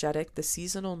 the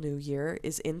seasonal new year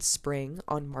is in spring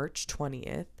on March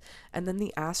 20th, and then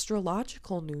the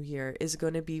astrological new year is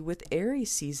going to be with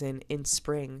Aries season in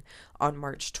spring on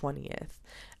March 20th.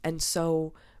 And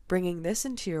so bringing this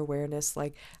into your awareness,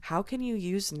 like, how can you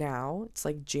use now, it's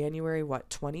like January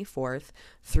 24th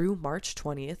through March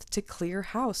 20th, to clear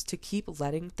house, to keep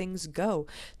letting things go,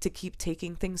 to keep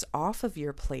taking things off of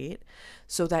your plate,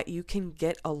 so that you can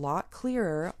get a lot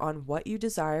clearer on what you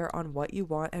desire, on what you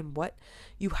want, and what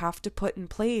you have to put in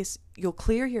place. You'll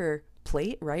clear your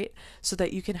plate, right? So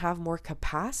that you can have more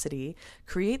capacity,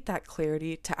 create that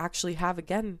clarity to actually have,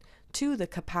 again, to the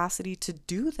capacity to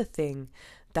do the thing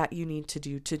that you need to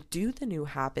do the new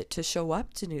habit, to show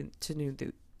up to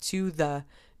the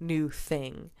new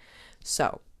thing.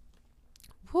 So,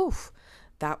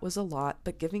 that was a lot,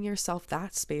 but giving yourself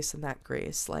that space and that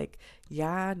grace. Like,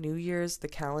 yeah, New Year's, the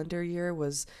calendar year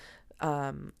was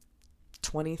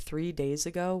 23 days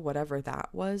ago, whatever that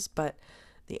was. But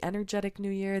the energetic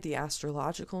new year, the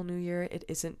astrological new year, it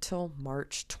isn't till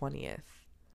March 20th.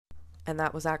 And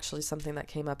that was actually something that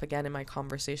came up again in my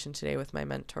conversation today with my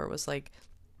mentor, was like,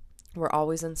 we're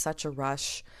always in such a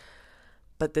rush,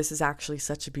 but this is actually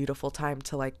such a beautiful time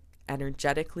to like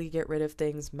energetically get rid of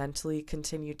things, mentally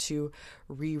continue to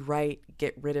rewrite,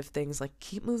 get rid of things, like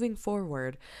keep moving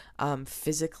forward,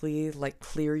 physically like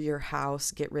clear your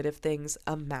house, get rid of things.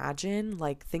 Imagine,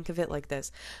 like, think of it like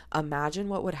this. Imagine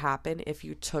what would happen if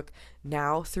you took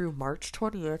now through March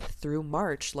 20th through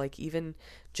March, like even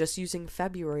just using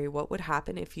February, what would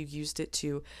happen if you used it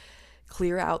to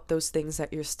clear out those things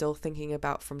that you're still thinking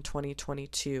about from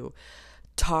 2022.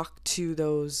 Talk to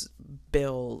those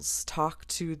bills, talk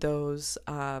to those,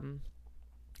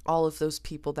 all of those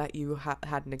people that you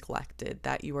had neglected,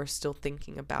 that you are still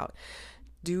thinking about.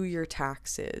 Do your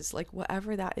taxes, like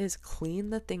whatever that is, clean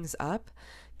the things up,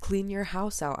 clean your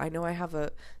house out. I know I have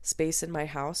a space in my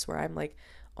house where I'm like,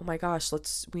 oh my gosh,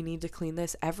 we need to clean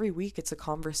this. Every week it's a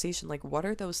conversation. Like, what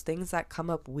are those things that come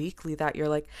up weekly that you're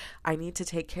like, I need to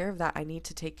take care of that. I need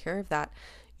to take care of that.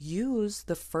 Use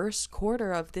the first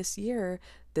quarter of this year,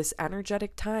 this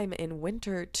energetic time in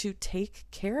winter, to take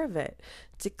care of it,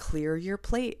 to clear your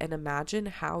plate, and imagine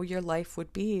how your life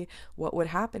would be. What would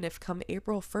happen if come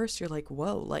April 1st, you're like,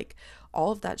 whoa, like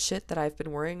all of that shit that I've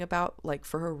been worrying about like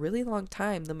for a really long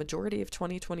time, the majority of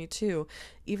 2022,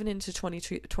 even into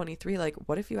 2023, like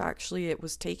what if you actually, it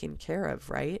was taken care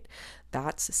of, right?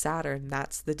 That's Saturn,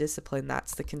 that's the discipline,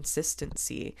 that's the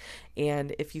consistency.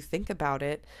 And if you think about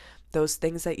it, those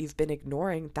things that you've been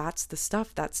ignoring, that's the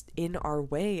stuff that's in our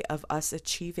way of us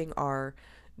achieving our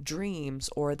dreams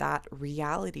or that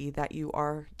reality that you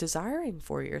are desiring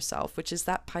for yourself, which is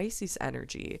that Pisces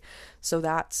energy. So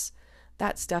that's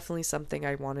definitely something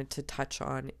I wanted to touch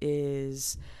on,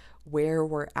 is where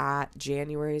we're at,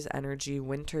 January's energy,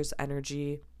 winter's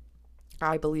energy.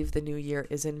 I believe the new year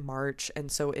is in March. And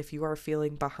so if you are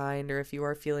feeling behind, or if you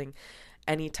are feeling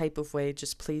any type of way,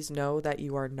 just please know that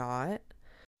you are not.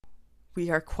 We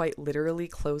are quite literally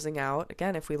closing out,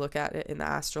 again, if we look at it in the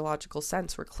astrological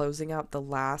sense, we're closing out the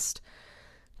last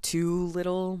 2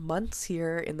 little months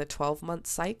here in the 12-month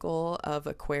cycle of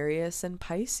Aquarius and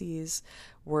Pisces.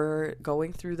 We're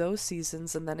going through those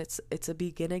seasons, and then it's a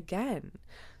begin again.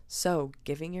 So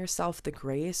giving yourself the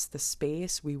grace, the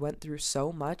space. We went through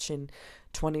so much in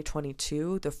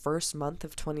 2022. The first month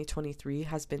of 2023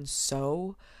 has been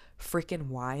so freaking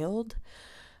wild.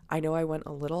 I know I went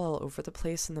a little all over the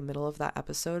place in the middle of that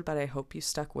episode, but I hope you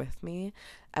stuck with me.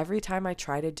 Every time I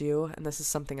try to do, and this is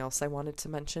something else I wanted to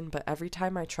mention, but every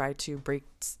time I try to break,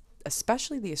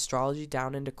 especially the astrology,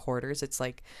 down into quarters, it's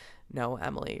like, no,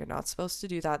 Emily, you're not supposed to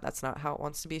do that. That's not how it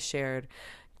wants to be shared.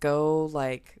 Go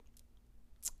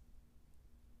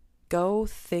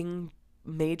thing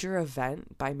major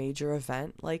event by major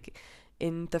event, like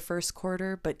in the first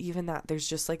quarter. But even that, there's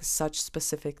just like such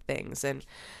specific things. And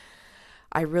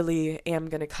I really am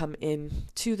going to come in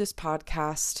to this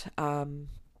podcast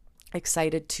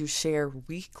excited to share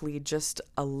weekly just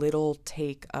a little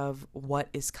take of what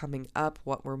is coming up,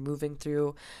 what we're moving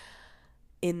through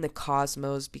in the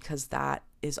cosmos, because that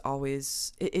is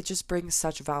always, it just brings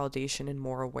such validation and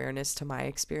more awareness to my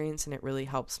experience, and it really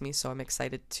helps me. So I'm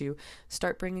excited to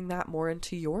start bringing that more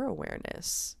into your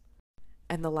awareness.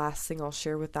 And the last thing I'll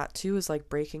share with that too is like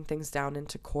breaking things down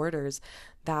into quarters.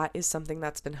 That is something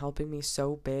that's been helping me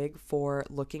so big for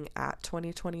looking at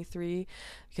 2023,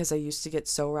 because I used to get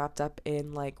so wrapped up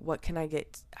in like,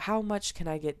 how much can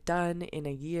I get done in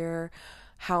a year?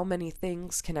 How many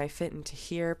things can I fit into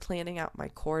here? Planning out my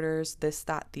quarters, this,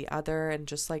 that, the other, and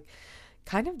just like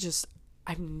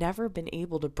I've never been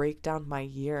able to break down my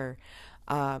year.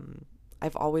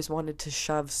 I've always wanted to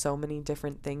shove so many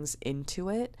different things into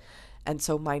it. And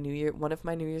so one of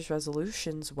my New Year's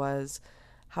resolutions was,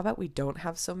 how about we don't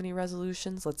have so many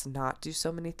resolutions? Let's not do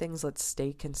so many things. Let's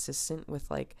stay consistent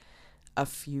with like a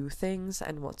few things,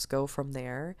 and let's go from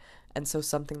there. And so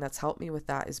something that's helped me with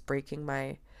that is breaking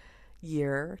my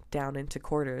year down into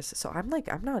quarters. So I'm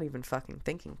not even fucking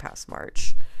thinking past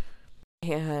March.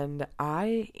 And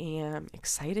I am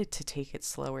excited to take it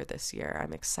slower this year.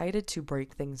 I'm excited to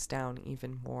break things down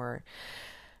even more.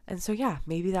 And so, yeah,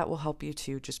 maybe that will help you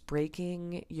too. Just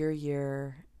breaking your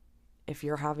year, if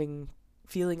you're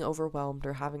feeling overwhelmed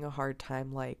or having a hard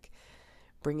time, like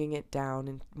bringing it down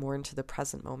and more into the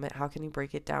present moment. How can you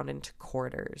break it down into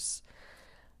quarters?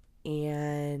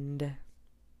 And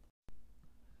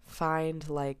find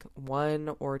like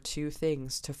 1 or 2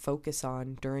 things to focus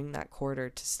on during that quarter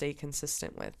to stay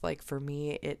consistent with. Like for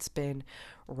me, it's been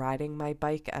riding my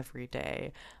bike every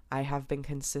day. I have been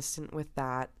consistent with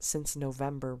that since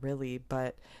November, really,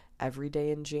 but every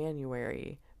day in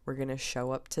January, we're going to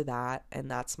show up to that, and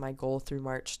that's my goal through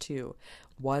March too.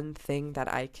 One thing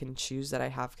that I can choose that I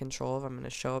have control of, I'm going to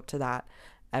show up to that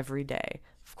every day.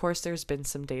 Of course, there's been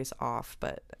some days off,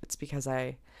 but it's because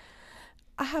I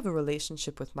have a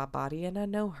relationship with my body and I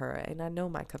know her and I know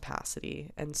my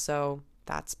capacity. And so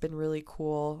that's been really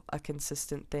cool, a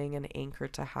consistent thing, an anchor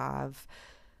to have.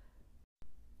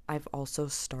 I've also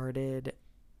started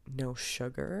no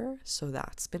sugar, so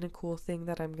that's been a cool thing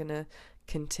that I'm gonna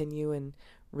continue and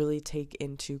really take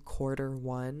into quarter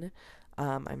 1.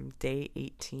 I'm day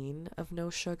 18 of no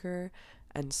sugar,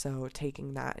 and so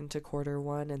taking that into quarter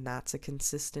 1, and that's a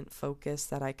consistent focus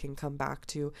that I can come back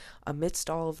to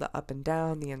amidst all of the up and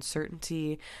down, the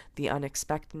uncertainty, the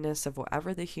unexpectedness of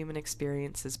whatever the human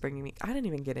experience is bringing me. I didn't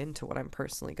even get into what I'm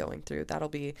personally going through. That'll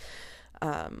be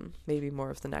maybe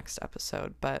more of the next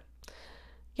episode, but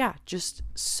yeah, just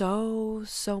so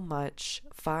much.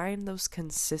 Find those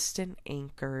consistent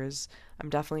anchors. I'm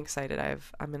definitely excited.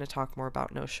 I'm going to talk more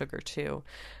about no sugar too.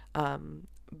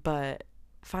 But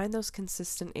find those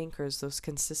consistent anchors, those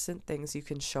consistent things you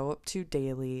can show up to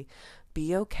daily.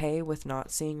 Be okay with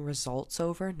not seeing results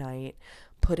overnight,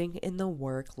 putting in the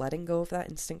work, letting go of that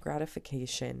instant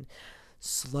gratification,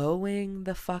 slowing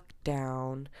the fuck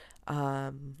down,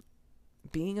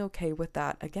 being okay with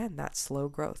that, again, that slow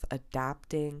growth,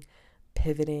 adapting,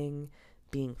 pivoting,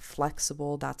 being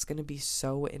flexible. That's going to be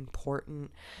so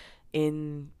important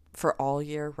for all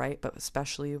year, right? But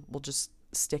especially we'll just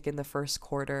stick in the first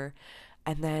quarter.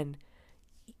 And then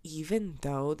even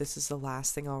though this is the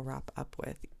last thing I'll wrap up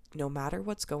with, no matter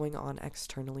what's going on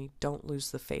externally, don't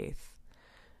lose the faith.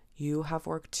 You have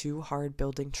worked too hard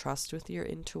building trust with your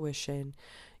intuition.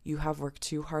 You have worked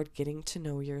too hard getting to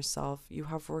know yourself. You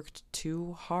have worked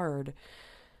too hard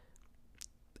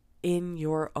in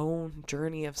your own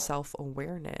journey of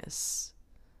self-awareness.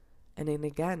 And then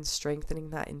again, strengthening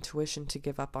that intuition to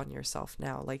give up on yourself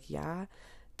now. Like, yeah,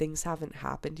 things haven't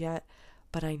happened yet,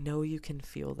 but I know you can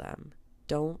feel them.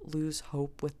 Don't lose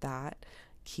hope with that.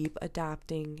 Keep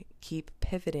adapting, keep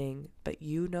pivoting, but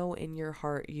you know in your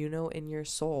heart, you know in your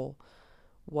soul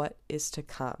what is to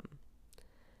come.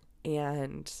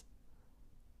 And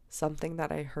something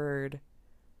that I heard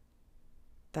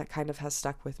that kind of has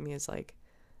stuck with me is like,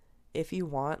 if you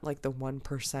want like the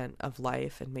 1% of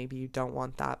life, and maybe you don't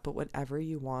want that, but whatever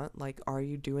you want, like, are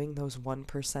you doing those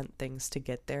 1% things to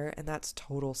get there? And that's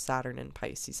total Saturn and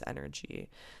Pisces energy.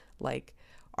 Like,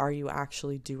 are you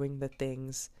actually doing the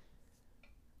things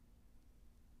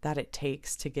that it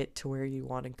takes to get to where you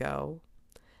want to go?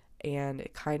 And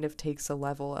it kind of takes a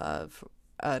level of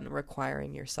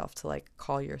requiring yourself to like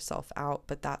call yourself out,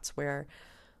 but that's where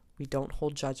we don't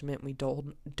hold judgment, we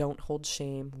don't hold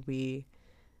shame, we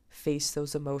face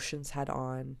those emotions head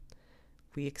on,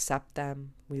 we accept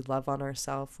them, we love on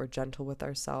ourselves, we're gentle with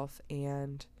ourselves,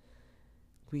 and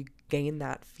we gain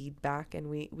that feedback, and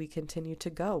we continue to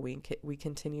go, we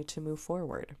continue to move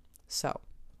forward. So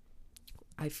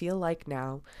I feel like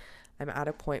now I'm at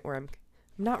a point where I'm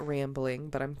not rambling,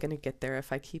 but I'm gonna get there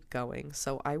if I keep going.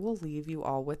 So I will leave you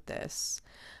all with this.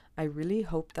 I really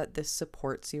hope that this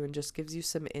supports you and just gives you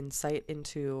some insight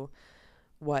into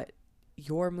what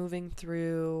you're moving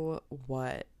through,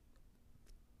 what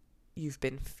you've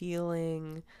been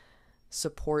feeling,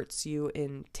 supports you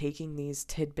in taking these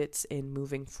tidbits in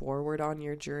moving forward on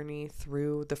your journey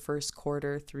through the first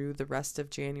quarter, through the rest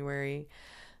of January,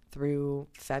 through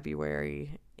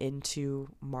February, into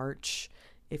March.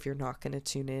 If you're not going to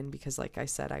tune in, because like I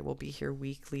said, I will be here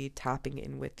weekly, tapping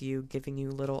in with you, giving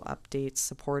you little updates,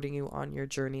 supporting you on your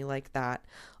journey like that,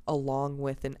 along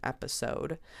with an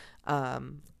episode.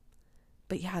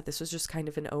 But yeah, this was just kind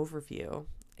of an overview,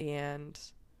 and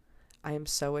I am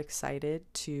so excited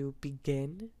to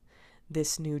begin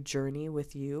this new journey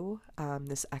with you,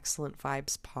 this Excellent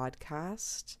Vibes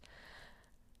podcast.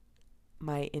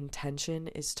 My intention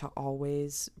is to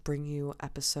always bring you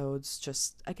episodes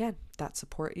just, again, that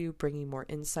support you, bring you more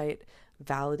insight,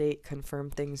 validate, confirm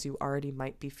things you already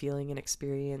might be feeling and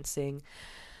experiencing,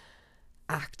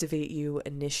 activate you,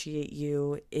 initiate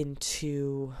you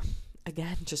into,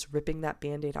 again, just ripping that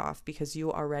Band-Aid off, because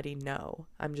you already know.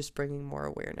 I'm just bringing more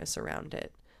awareness around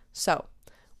it. So,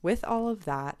 with all of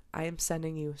that, I am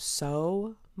sending you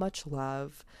so much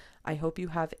love. I hope you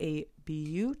have a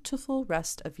beautiful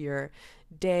rest of your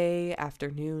day,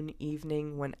 afternoon,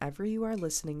 evening, whenever you are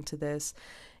listening to this.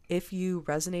 If you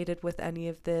resonated with any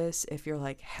of this, if you're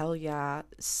like, hell yeah,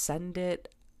 send it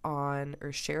on,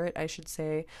 or share it, I should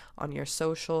say, on your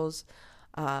socials.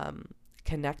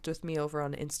 Connect with me over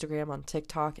on Instagram, on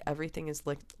TikTok. Everything is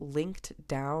linked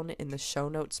down in the show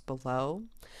notes below.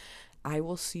 I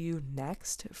will see you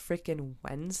next freaking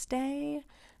Wednesday.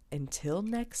 Until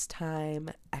next time,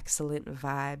 excellent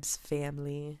vibes,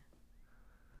 family.